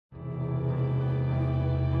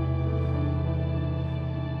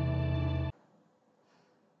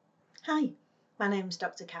My name's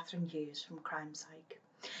Dr. Catherine Hughes from Crime Psych.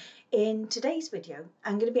 In today's video,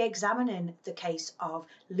 I'm going to be examining the case of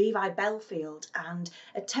Levi Bellfield and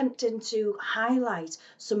attempting to highlight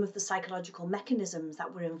some of the psychological mechanisms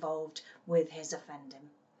that were involved with his offending.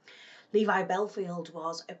 Levi Bellfield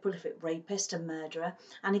was a prolific rapist and murderer,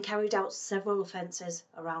 and he carried out several offences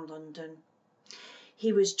around London.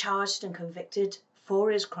 He was charged and convicted for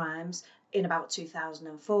his crimes in about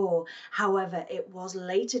 2004. However, it was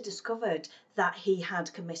later discovered that he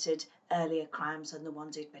had committed earlier crimes than the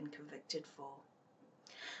ones he'd been convicted for.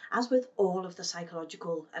 As with all of the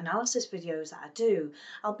psychological analysis videos that I do,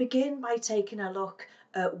 I'll begin by taking a look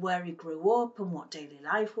at where he grew up and what daily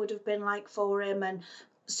life would have been like for him and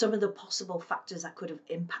some of the possible factors that could have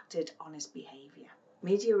impacted on his behaviour.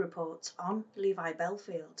 Media reports on Levi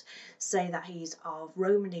Bellfield say that he's of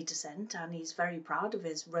Romani descent and he's very proud of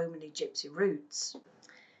his Romani gypsy roots.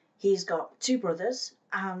 He's got two brothers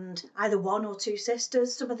and either one or two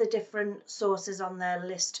sisters. Some of the different sources on there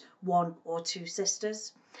list one or two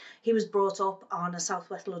sisters. He was brought up on a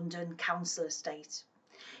southwest London council estate.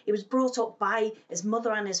 He was brought up by his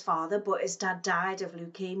mother and his father, but his dad died of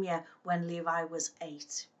leukemia when Levi was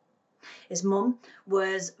 8. His mum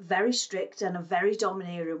was very strict and a very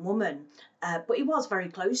domineering woman, but he was very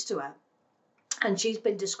close to her. And she's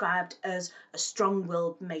been described as a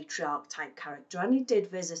strong-willed matriarch type character, and he did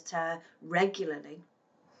visit her regularly.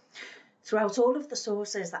 Throughout all of the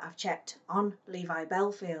sources that I've checked on Levi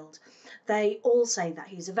Bellfield, they all say that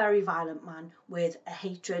he's a very violent man with a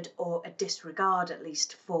hatred or a disregard, at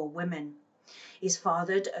least, for women. He's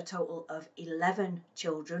fathered a total of 11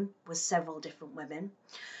 children with several different women.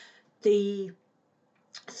 The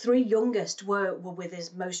 3 youngest were with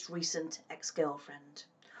his most recent ex-girlfriend.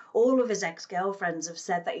 All of his ex-girlfriends have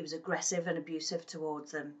said that he was aggressive and abusive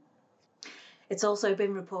towards them. It's also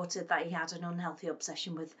been reported that he had an unhealthy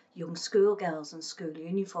obsession with young schoolgirls and school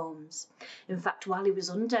uniforms. In fact, while he was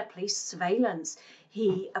under police surveillance,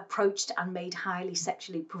 he approached and made highly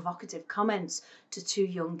sexually provocative comments to 2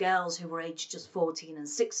 young girls who were aged just 14 and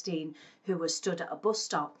 16 who were stood at a bus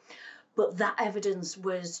stop. But that evidence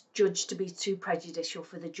was judged to be too prejudicial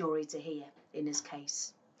for the jury to hear in his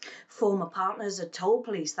case. Former partners had told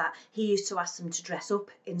police that he used to ask them to dress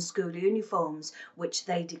up in school uniforms, which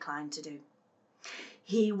they declined to do.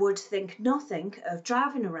 He would think nothing of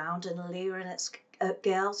driving around and leering at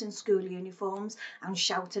girls in school uniforms and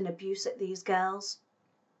shouting abuse at these girls.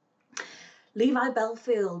 Levi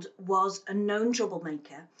Bellfield was a known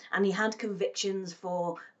troublemaker, and he had convictions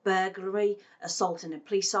for burglary, assaulting a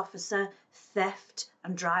police officer, theft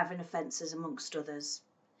and driving offences amongst others.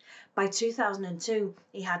 By 2002,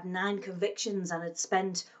 he had 9 convictions and had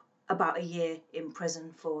spent about a year in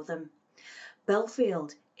prison for them.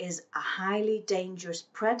 Bellfield is a highly dangerous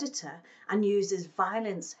predator and uses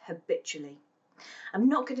violence habitually. I'm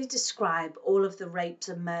not going to describe all of the rapes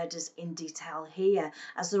and murders in detail here,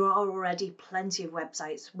 as there are already plenty of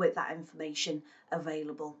websites with that information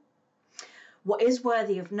available. What is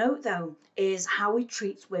worthy of note, though, is how he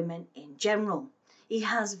treats women in general. He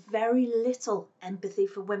has very little empathy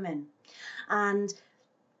for women, and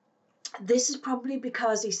this is probably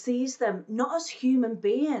because he sees them not as human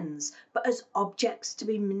beings, but as objects to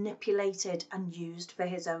be manipulated and used for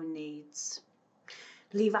his own needs.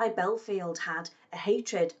 Levi Bellfield had a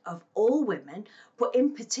hatred of all women, but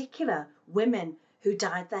in particular women who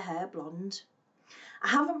dyed their hair blonde. I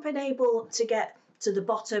haven't been able to get to the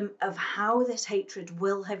bottom of how this hatred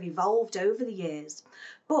will have evolved over the years,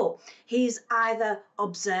 but he's either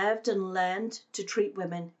observed and learned to treat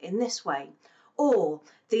women in this way, or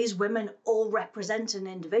these women all represent an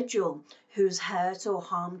individual who's hurt or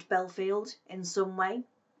harmed Bellfield in some way.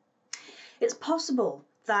 It's possible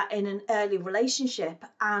that in an early relationship,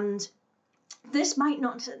 and this might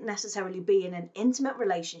not necessarily be in an intimate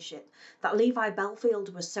relationship, that Levi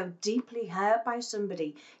Bellfield was so deeply hurt by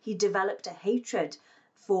somebody, he developed a hatred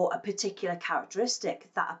for a particular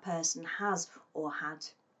characteristic that a person has or had.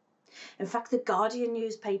 In fact, the Guardian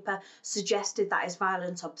newspaper suggested that his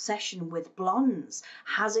violent obsession with blondes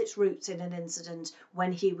has its roots in an incident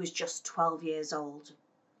when he was just 12 years old.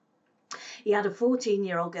 He had a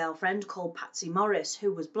 14-year-old girlfriend called Patsy Morris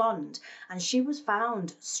who was blonde, and she was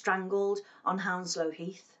found strangled on Hounslow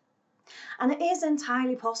Heath. And it is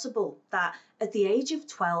entirely possible that at the age of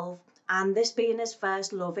 12, and this being his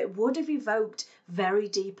first love, it would have evoked very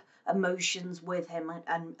deep emotions with him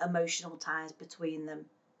and emotional ties between them.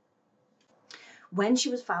 When she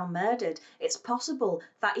was found murdered, it's possible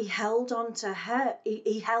that he held her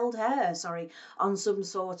on some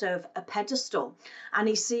sort of a pedestal, and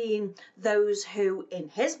he's seen those who, in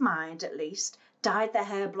his mind at least, dyed their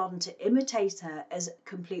hair blonde to imitate her as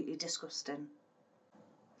completely disgusting.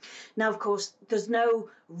 Now, of course, there's no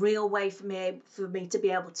real way for me to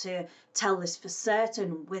be able to tell this for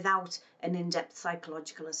certain without an in-depth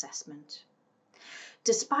psychological assessment.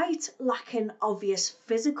 Despite lacking obvious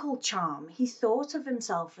physical charm, he thought of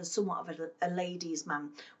himself as somewhat of a ladies' man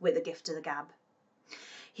with a gift of the gab.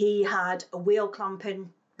 He had a wheel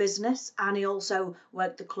clamping business and he also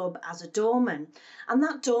worked the club as a doorman. And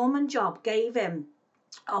that doorman job gave him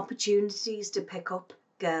opportunities to pick up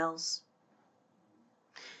girls.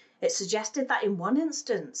 It suggested that in one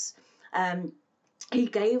instance, he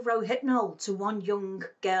gave Rohypnol to one young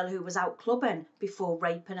girl who was out clubbing before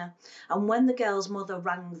raping her. And when the girl's mother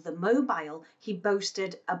rang the mobile, he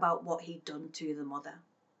boasted about what he'd done to the mother.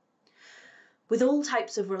 With all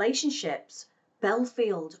types of relationships,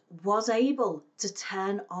 Bellfield was able to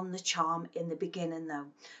turn on the charm in the beginning, though,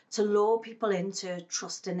 to lure people into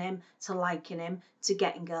trusting him, to liking him, to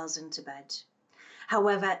getting girls into bed.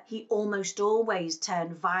 However, he almost always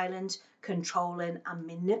turned violent, controlling and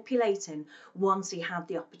manipulating once he had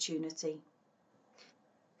the opportunity.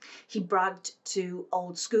 He bragged to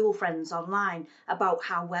old school friends online about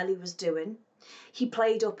how well he was doing. He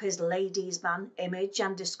played up his ladies' man image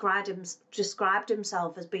and described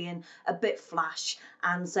himself as being a bit flash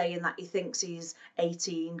and saying that he thinks he's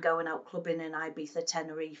 18 going out clubbing in Ibiza,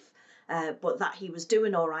 Tenerife, but that he was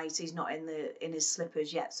doing all right, he's not in his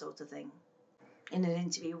slippers yet, sort of thing. In an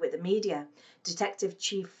interview with the media, Detective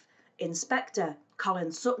Chief Inspector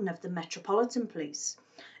Colin Sutton of the Metropolitan Police,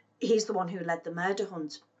 he's the one who led the murder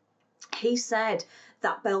hunt. He said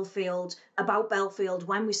that about Bellfield,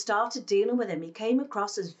 when we started dealing with him, he came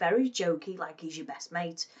across as very jokey, like he's your best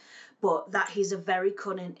mate, but that he's a very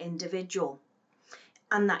cunning individual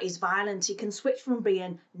and that he's violent. He can switch from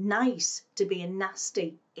being nice to being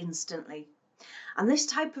nasty instantly. And this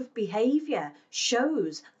type of behaviour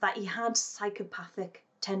shows that he had psychopathic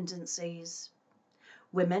tendencies.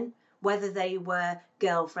 Women, whether they were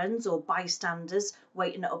girlfriends or bystanders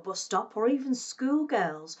waiting at a bus stop or even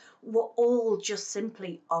schoolgirls, were all just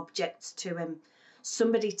simply objects to him.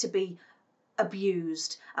 Somebody to be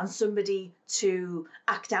abused and somebody to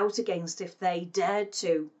act out against if they dared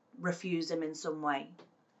to refuse him in some way.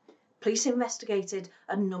 Police investigated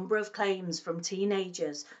a number of claims from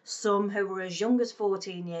teenagers, some who were as young as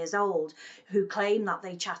 14 years old, who claimed that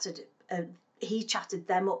he chatted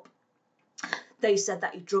them up. They said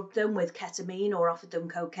that he drugged them with ketamine or offered them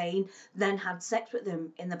cocaine, then had sex with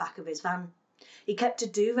them in the back of his van. He kept a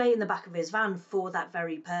duvet in the back of his van for that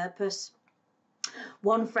very purpose.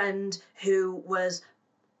 One friend who worked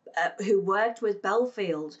with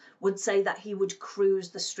Bellfield would say that he would cruise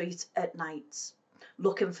the street at night,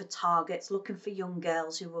 looking for targets, looking for young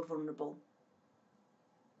girls who were vulnerable.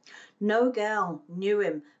 No girl knew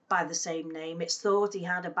him by the same name. It's thought he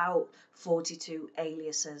had about 42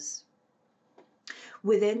 aliases.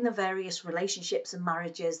 Within the various relationships and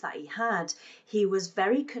marriages that he was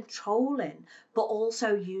very controlling, but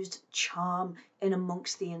also used charm in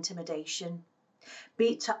amongst the intimidation.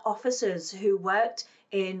 Beat officers who worked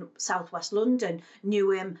in southwest London knew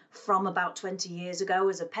him from about 20 years ago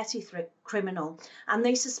as a petty criminal, and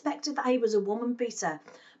they suspected that he was a woman beater,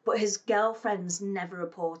 but his girlfriends never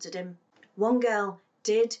reported him. One girl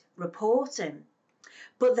did report him,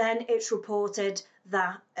 but then it's reported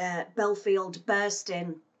that Bellfield burst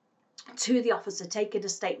in to the officer, taking a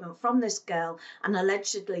statement from this girl and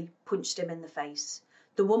allegedly punched him in the face.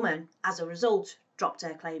 The woman, as a result, dropped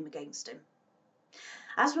her claim against him.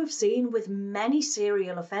 As we've seen with many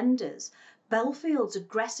serial offenders, Bellfield's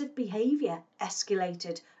aggressive behaviour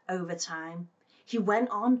escalated over time. He went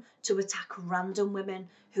on to attack random women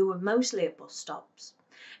who were mostly at bus stops.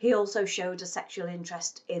 He also showed a sexual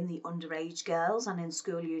interest in the underage girls and in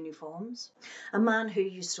school uniforms. A man who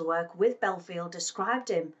used to work with Bellfield described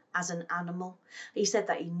him as an animal. He said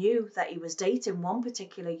that he knew that he was dating one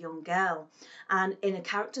particular young girl, and in a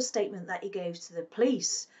character statement that he gave to the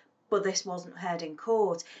police, but this wasn't heard in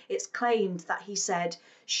court, it's claimed that he said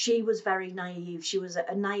she was very naive. She was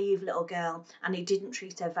a naive little girl and he didn't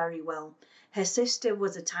treat her very well. Her sister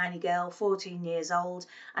was a tiny girl, 14 years old,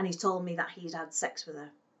 and he told me that he'd had sex with her.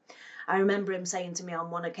 I remember him saying to me on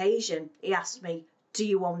one occasion, he asked me, "Do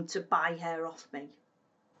you want to buy her off me?"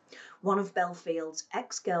 One of Bellfield's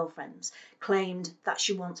ex-girlfriends claimed that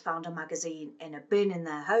she once found a magazine in a bin in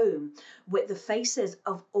their home with the faces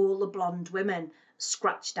of all the blonde women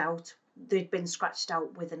scratched out. They'd been scratched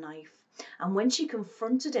out with a knife. And when she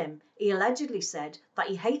confronted him, he allegedly said that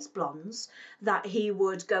he hates blondes, that he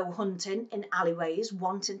would go hunting in alleyways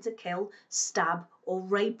wanting to kill, stab or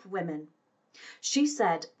rape women. She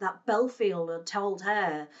said that Bellfield had told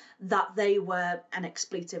her that they were, an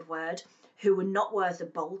expletive word, who were not worth a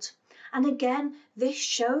bolt, And again, this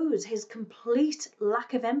shows his complete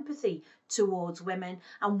lack of empathy towards women.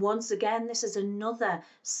 And once again, this is another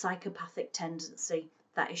psychopathic tendency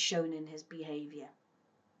that is shown in his behaviour.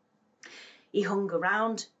 He hung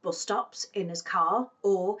around bus stops in his car,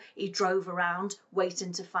 or he drove around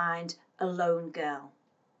waiting to find a lone girl.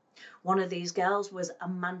 One of these girls was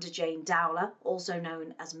Amanda Jane Dowler, also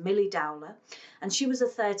known as Millie Dowler, and she was a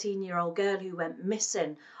 13-year-old girl who went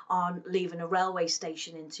missing on leaving a railway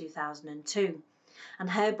station in 2002, and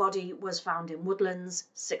her body was found in Woodlands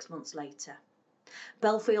 6 months later.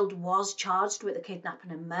 Bellfield was charged with the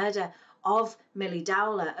kidnapping and murder of Millie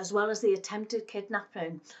Dowler, as well as the attempted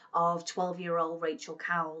kidnapping of 12-year-old Rachel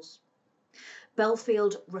Cowles.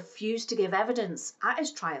 Bellfield refused to give evidence at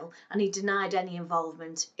his trial, and he denied any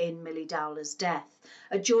involvement in Millie Dowler's death.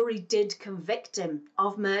 A jury did convict him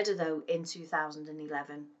of murder, though, in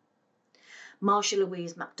 2011. Marsha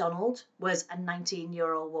Louise MacDonald was a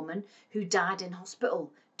 19-year-old woman who died in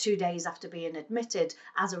hospital 2 days after being admitted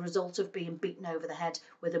as a result of being beaten over the head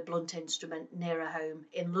with a blunt instrument near her home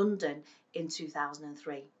in London in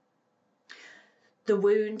 2003. The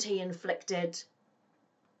wound he inflicted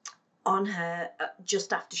on her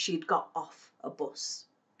just after she'd got off a bus.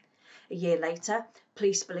 A year later,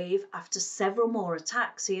 police believe after several more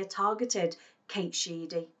attacks, he had targeted Kate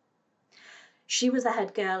Sheedy. She was the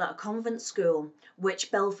head girl at a convent school, which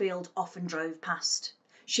Bellfield often drove past.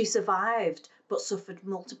 She survived, but suffered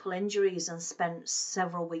multiple injuries and spent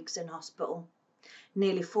several weeks in hospital.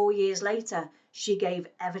 Nearly 4 years later, she gave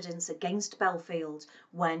evidence against Bellfield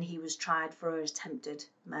when he was tried for her attempted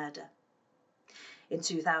murder. In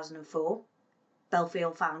 2004,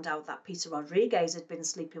 Bellfield found out that Peter Rodriguez had been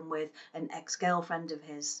sleeping with an ex-girlfriend of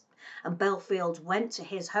his, and Bellfield went to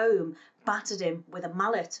his home, battered him with a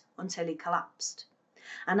mallet until he collapsed.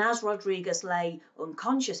 And as Rodriguez lay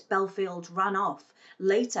unconscious, Bellfield ran off,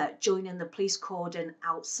 later joining the police cordon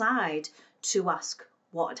outside to ask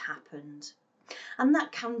what had happened. And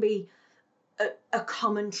that can be a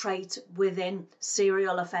common trait within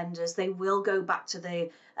serial offenders. They will go back to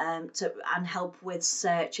the and help with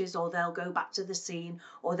searches, or they'll go back to the scene,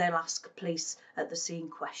 or they'll ask police at the scene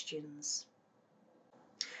questions.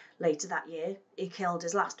 Later that year, he killed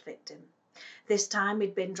his last victim. This time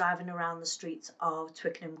he'd been driving around the streets of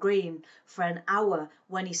Twickenham Green for an hour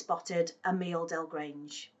when he spotted Emile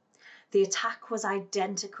Delgrange. The attack was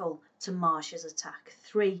identical to Marsha's attack: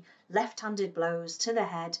 3 left-handed blows to the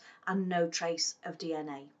head and no trace of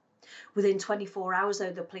DNA. Within 24 hours,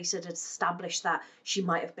 though, the police had established that she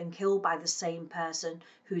might have been killed by the same person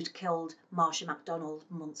who'd killed Marsha MacDonald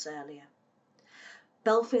months earlier.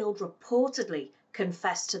 Bellfield reportedly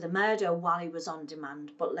confessed to the murder while he was on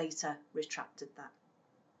demand, but later retracted that.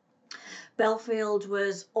 Bellfield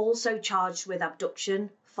was also charged with abduction,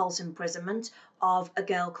 false imprisonment of a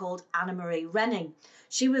girl called Anna Marie Rennie.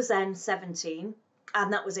 She was then 17,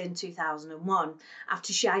 and that was in 2001,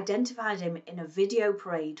 after she identified him in a video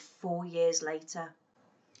parade 4 years later.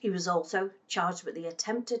 He was also charged with the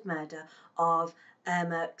attempted murder of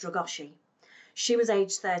Irma Dragoshi. She was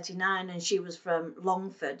aged 39 and she was from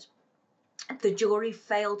Longford. The jury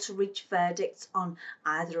failed to reach verdicts on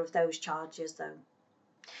either of those charges, though.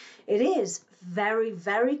 It is very,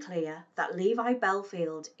 very clear that Levi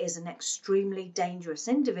Bellfield is an extremely dangerous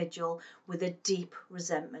individual with a deep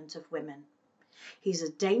resentment of women. He's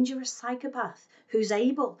a dangerous psychopath who's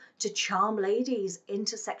able to charm ladies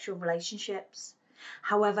into sexual relationships.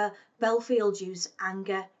 However, Bellfield used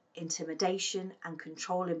anger, intimidation, and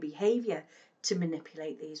controlling behaviour to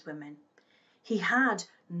manipulate these women. He had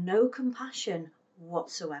no compassion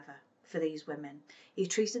whatsoever for these women. He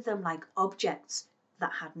treated them like objects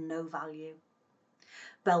that had no value.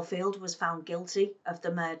 Bellfield was found guilty of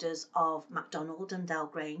the murders of MacDonald and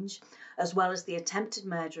Delgrange, as well as the attempted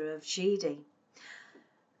murder of Sheedy.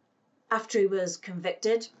 After he was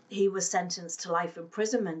convicted, he was sentenced to life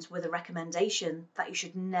imprisonment with a recommendation that he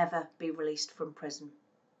should never be released from prison.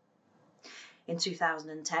 In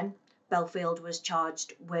 2010, Bellfield was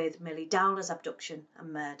charged with Millie Dowler's abduction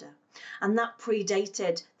and murder, and that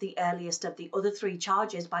predated the earliest of the other 3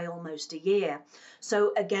 charges by almost a year.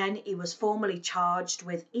 So again, he was formally charged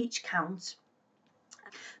with each count.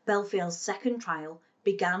 Bellfield's second trial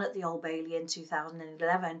began at the Old Bailey in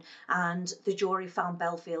 2011, and the jury found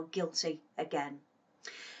Bellfield guilty again.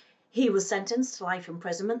 He was sentenced to life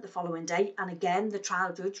imprisonment the following day, and again the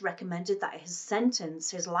trial judge recommended that his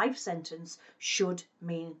life sentence, should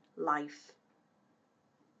mean life.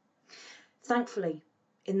 Thankfully,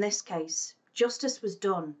 in this case, justice was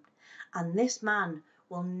done, and this man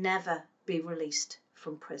will never be released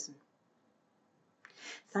from prison.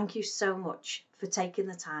 Thank you so much for taking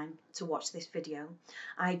the time to watch this video.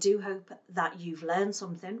 I do hope that you've learned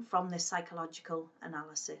something from this psychological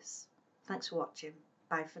analysis. Thanks for watching.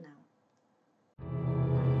 Bye for now.